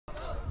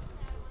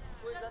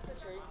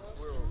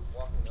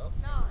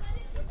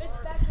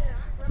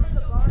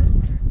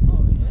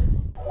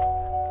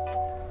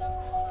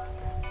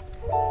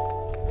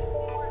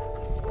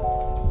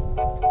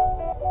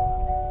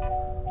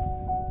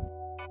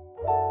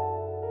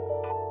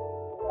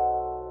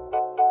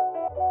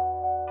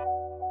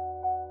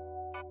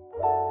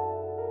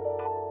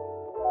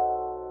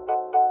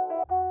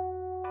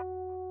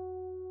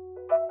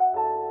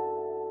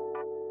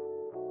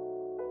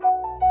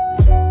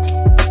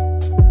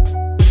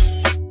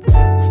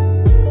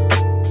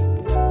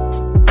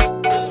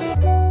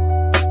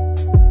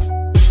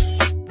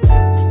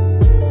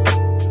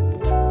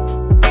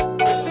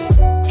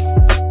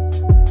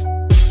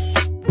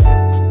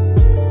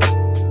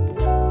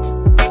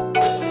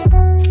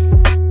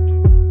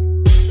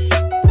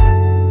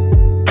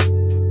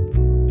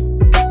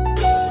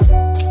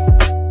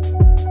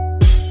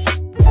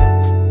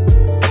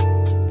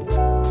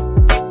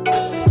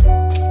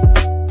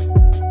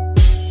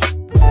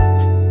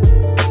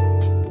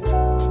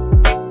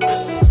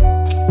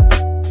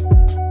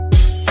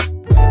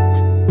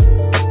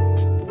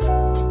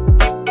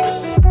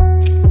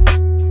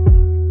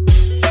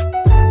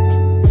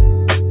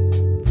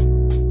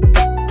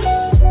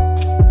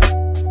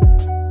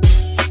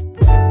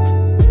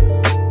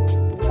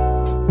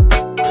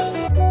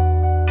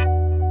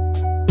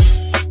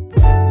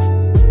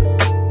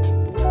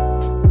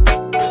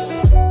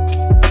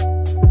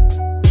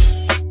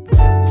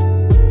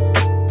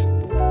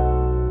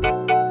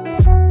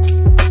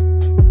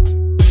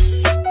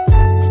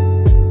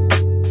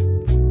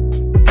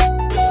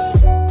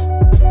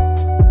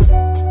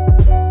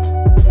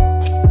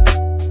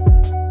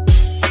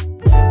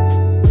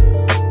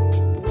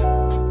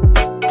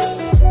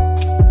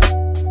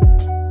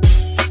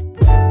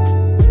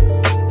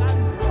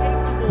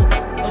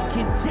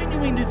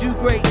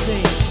great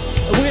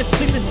things. And we're gonna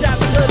sing this out,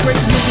 celebrate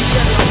you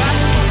together, alright?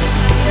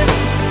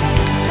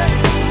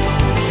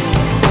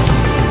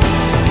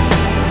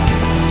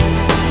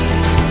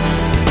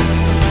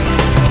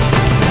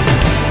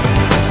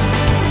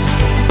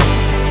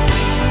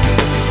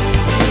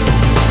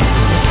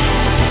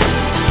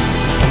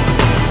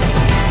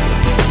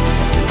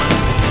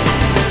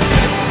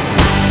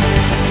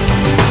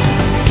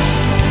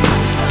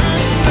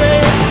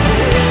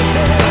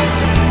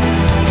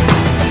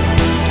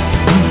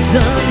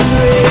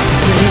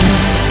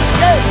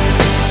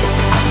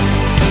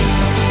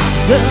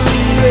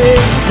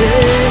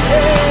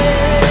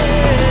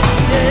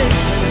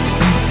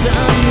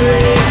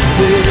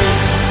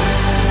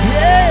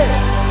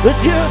 Let's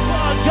hear it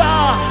for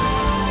God.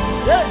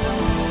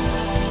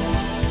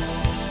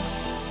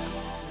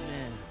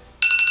 Amen.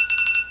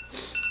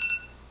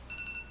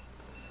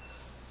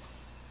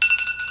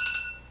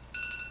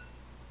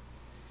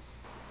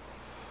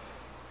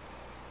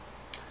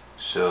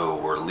 So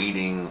we're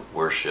leading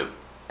worship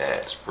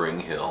at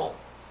SpringHill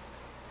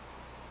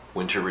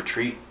Winter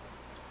Retreat,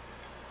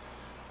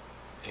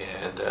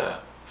 and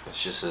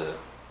it's just a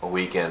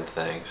weekend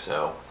thing,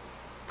 so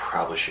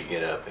probably should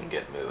get up and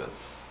get moving.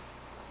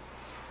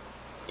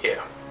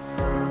 Yeah.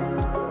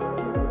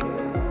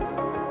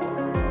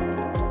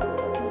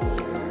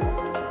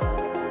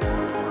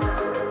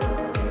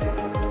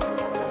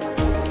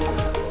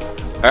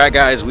 All right,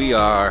 guys, we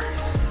are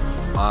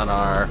on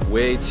our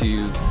way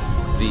to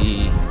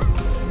the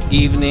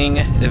evening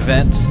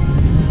event.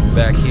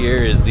 Back here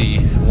is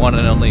the one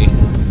and only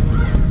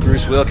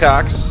Bruce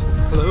Wilcox.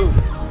 Hello.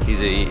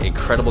 He's an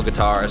incredible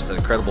guitarist, an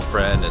incredible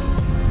friend, and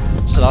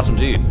just an awesome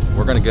dude.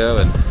 We're gonna go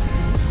and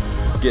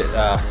get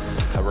a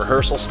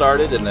rehearsal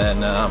started, and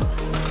then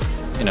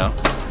you know,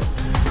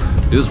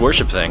 do this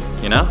worship thing,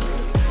 you know?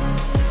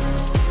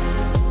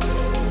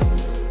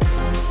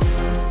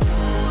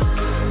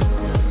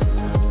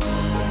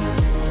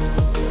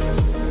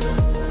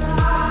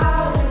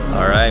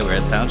 All right, we're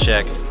at sound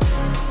check.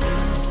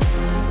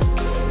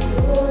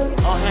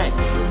 Oh, hey,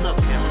 what's up,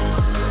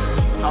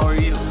 Cameron? How are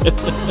you?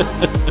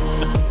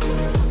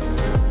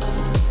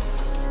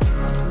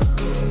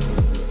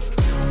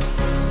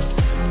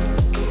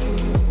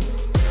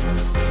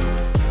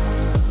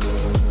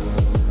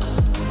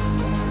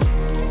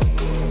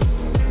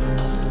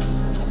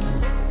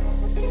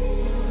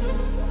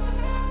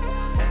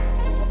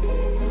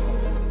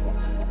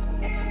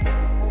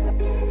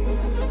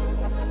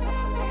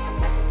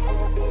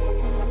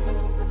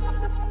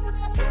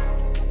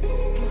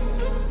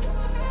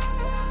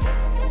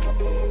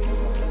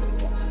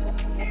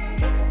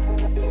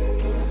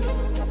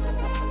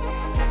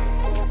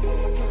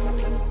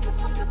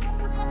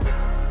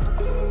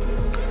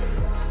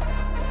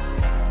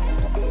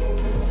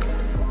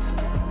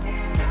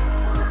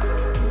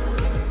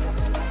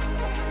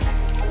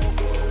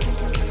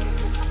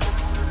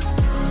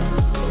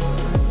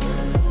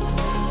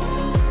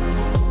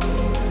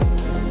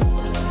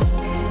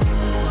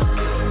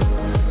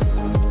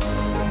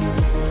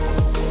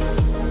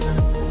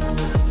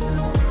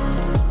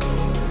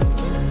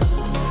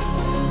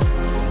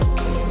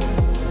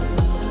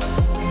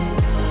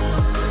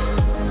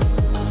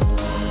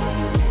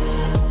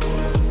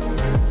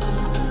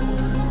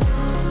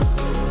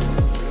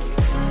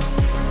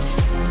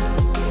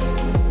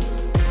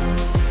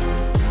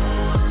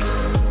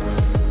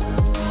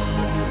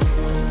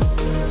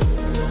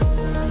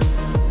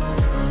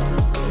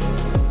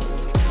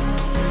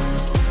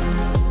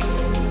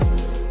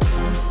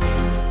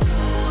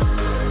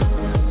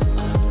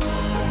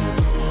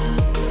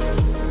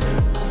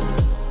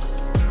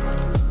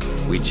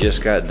 We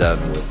just got done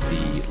with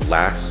the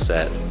last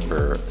set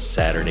for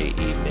Saturday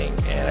evening,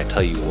 and I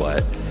tell you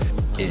what,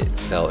 it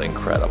felt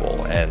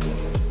incredible, and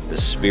the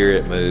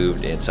spirit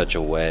moved in such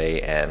a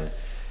way, and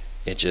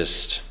it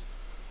just,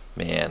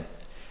 man,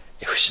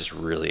 it was just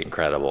really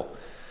incredible.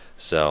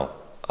 So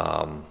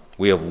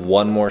we have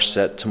one more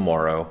set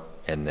tomorrow,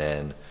 and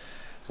then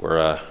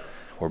we're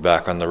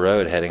back on the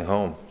road heading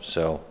home.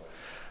 So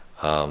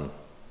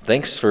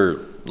thanks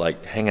for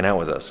like hanging out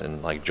with us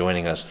and like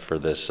joining us for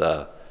this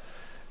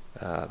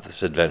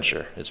this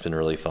adventure. It's been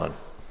really fun.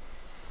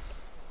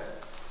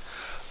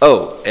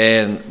 Oh,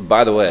 and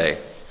by the way,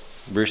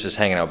 Bruce is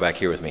hanging out back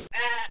here with me.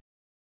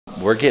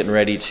 We're getting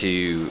ready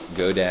to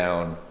go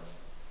down,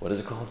 what is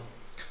it called?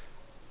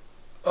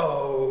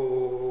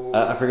 Oh.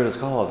 I forget what it's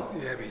called.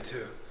 Yeah, me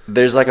too.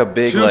 There's like a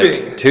big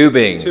Tubing. like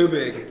tubing.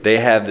 Tubing. They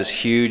have this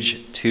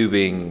huge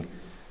tubing.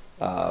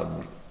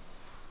 You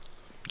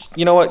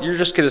know what? You're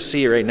just gonna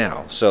see it right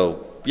now.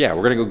 So yeah,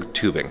 we're gonna go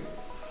tubing.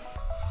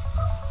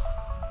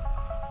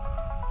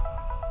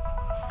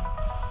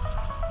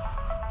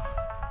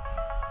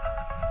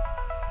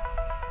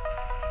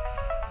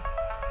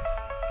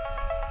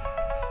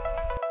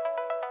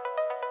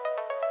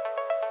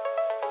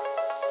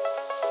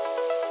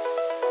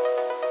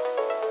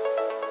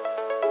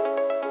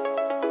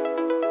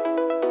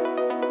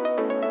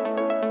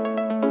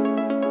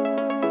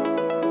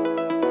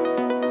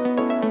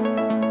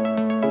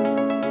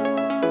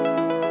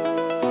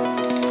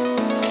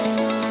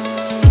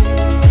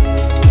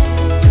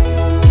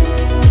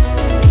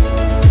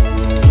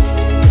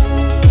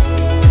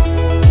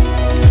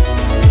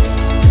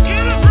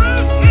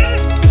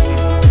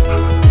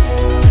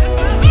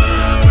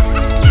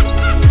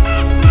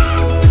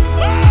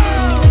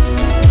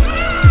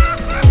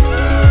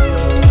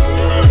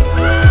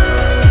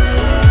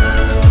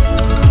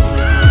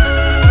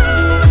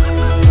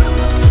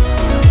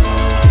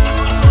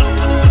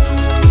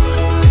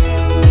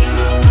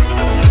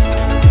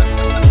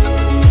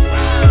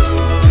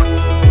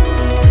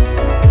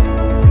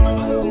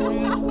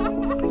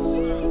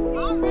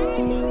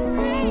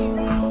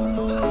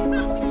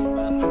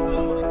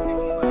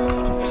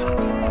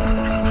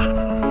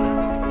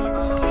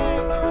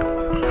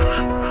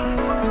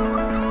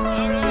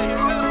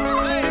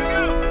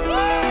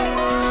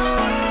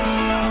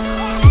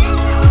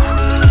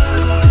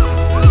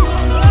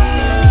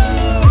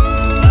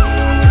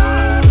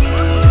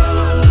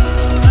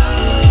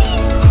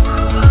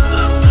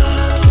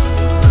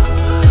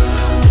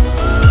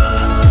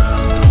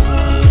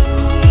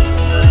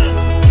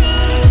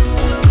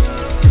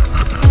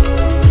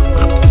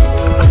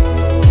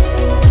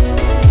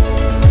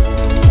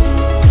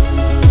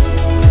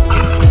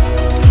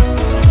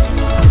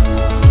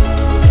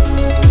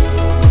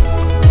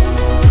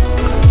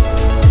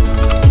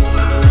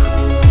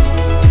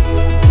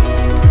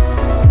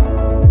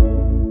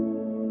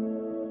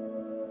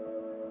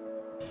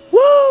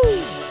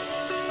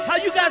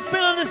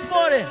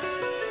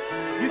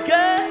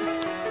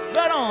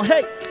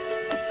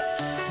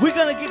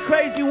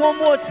 One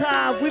more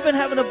time. We've been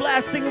having a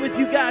blast singing with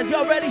you guys.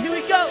 Y'all ready? Here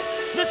we go.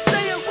 Let's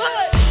say it.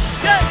 What?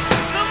 Yeah,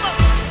 come on.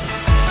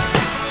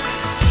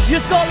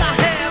 Yes, all I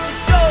have is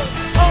yours.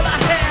 All I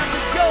have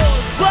is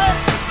yours. What?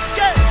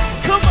 Yeah,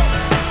 come on.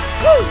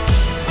 Woo!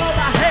 All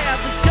I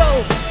have is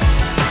yours.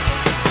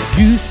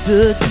 You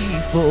stood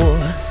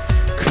before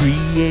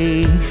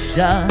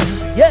creation.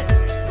 Yeah.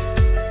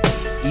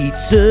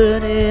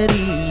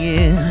 Eternity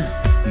in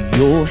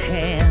your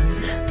hand.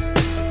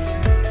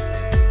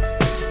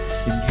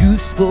 You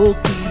spoke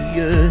the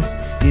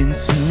earth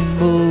into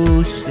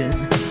motion,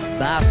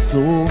 my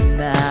soul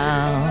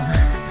now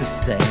to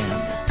stand.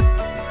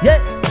 Yeah.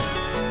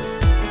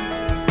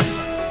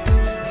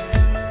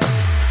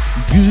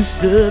 You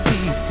stood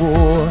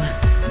before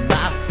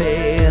my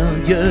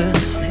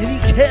failures,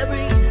 and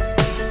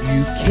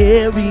you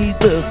carried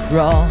the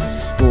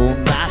cross for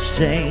my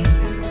shame.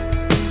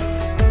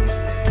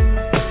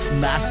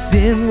 My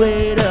sin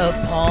weighed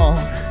upon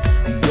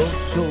your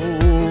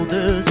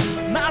shoulders,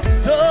 my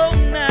soul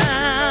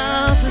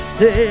now to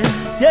stand.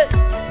 Yeah.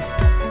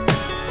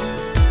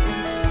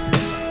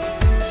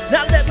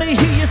 Now let me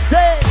hear you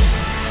say,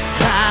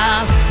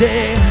 I'll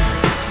stand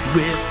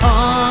with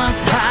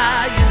arms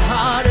high and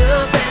heart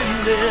open.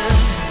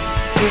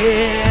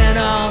 Yeah.